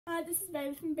Hi, this is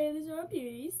Bailey from Bailey's Royal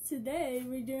Beauties. Today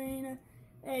we're doing an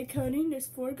egg coating. There's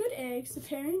 4 good eggs. The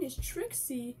pairing is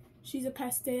Trixie, she's a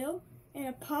pastel, and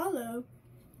Apollo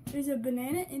is a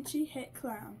banana Enchi het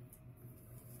clown.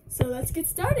 So let's get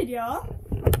started, y'all.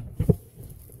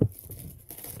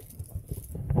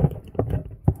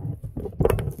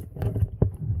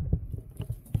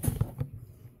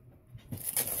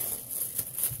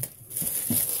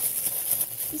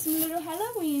 These some little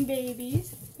Halloween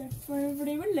babies. Wherever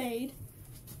they were laid.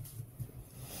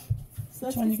 So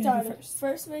let's get started.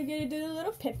 First, we're going to do the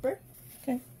little pepper.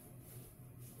 Okay.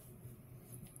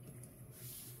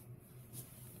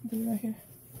 Do it right here.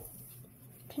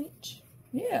 Pinch.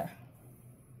 Yeah.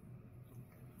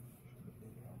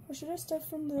 Or should I start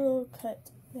from the little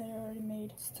cut that I already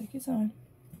made? Just take your time.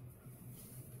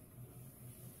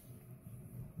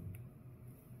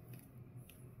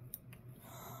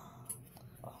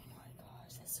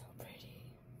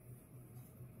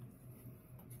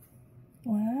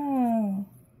 Wow.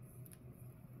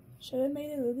 Should I have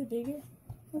made it a little bit bigger?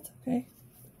 That's okay.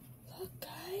 Look,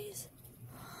 guys.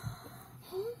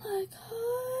 Oh my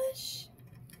gosh.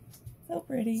 So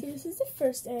pretty. So this is the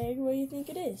first egg. What do you think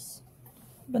it is?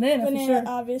 Banana, for sure.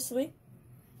 Obviously.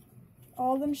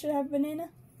 All of them should have banana?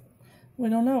 We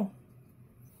don't know.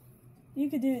 You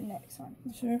could do it next one.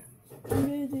 Sure. I'm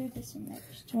going to do this one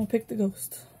next. I'm going to pick the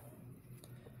ghost.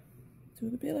 Do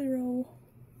the billy roll.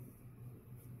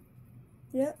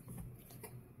 Yep.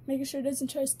 Making sure it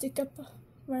doesn't try to stick up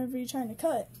wherever you're trying to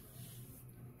cut.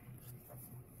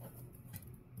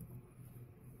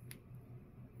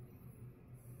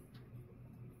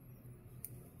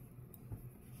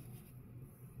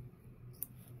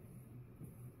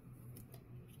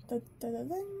 Dun, dun, dun,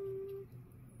 dun.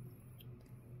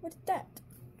 What is that?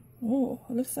 Oh,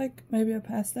 it looks like maybe a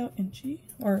pastel Enchi,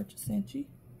 or just Enchi.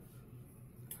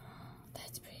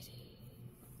 That's pretty.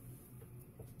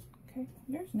 Okay,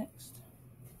 yours next.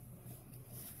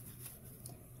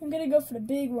 I'm gonna go for the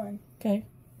big one. Okay,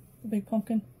 the big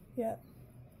pumpkin. Yep.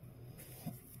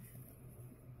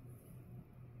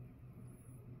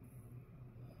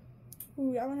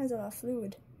 Ooh, that one has a lot of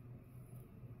fluid.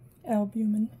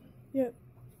 Albumin. Yep.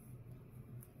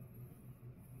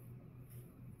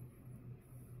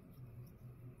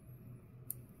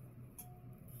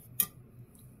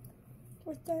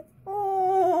 What's that?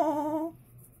 Oh!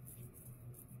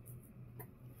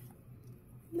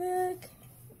 Look.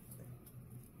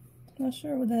 Not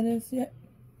sure what that is yet.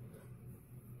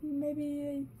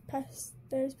 Maybe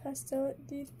there's pastel.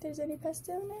 Do you think there's any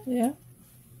pastel in there? Yeah.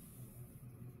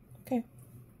 Okay.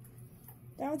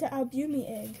 That one's an albumin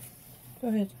egg. Go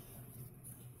ahead.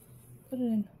 Put it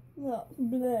in. Well,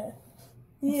 bleh.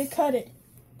 You need to cut it.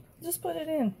 Just put it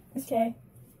in. It's okay.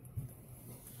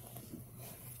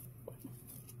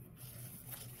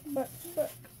 But.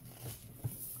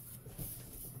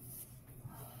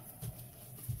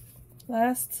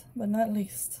 Last but not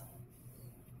least.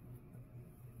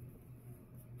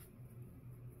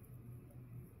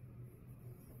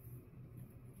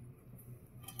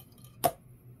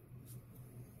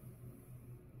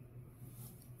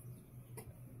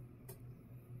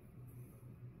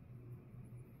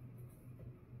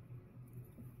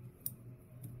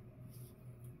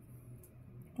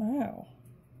 Wow.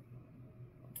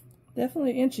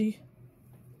 Definitely Enchi.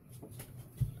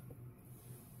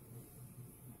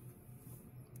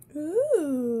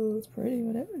 Ooh. It's pretty,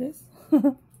 whatever it is.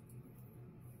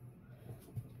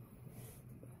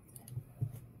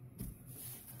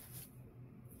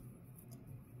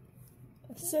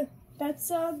 So that's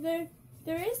all there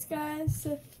is, guys.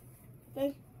 So,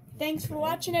 thanks for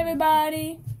watching,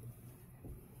 everybody.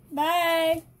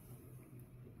 Bye.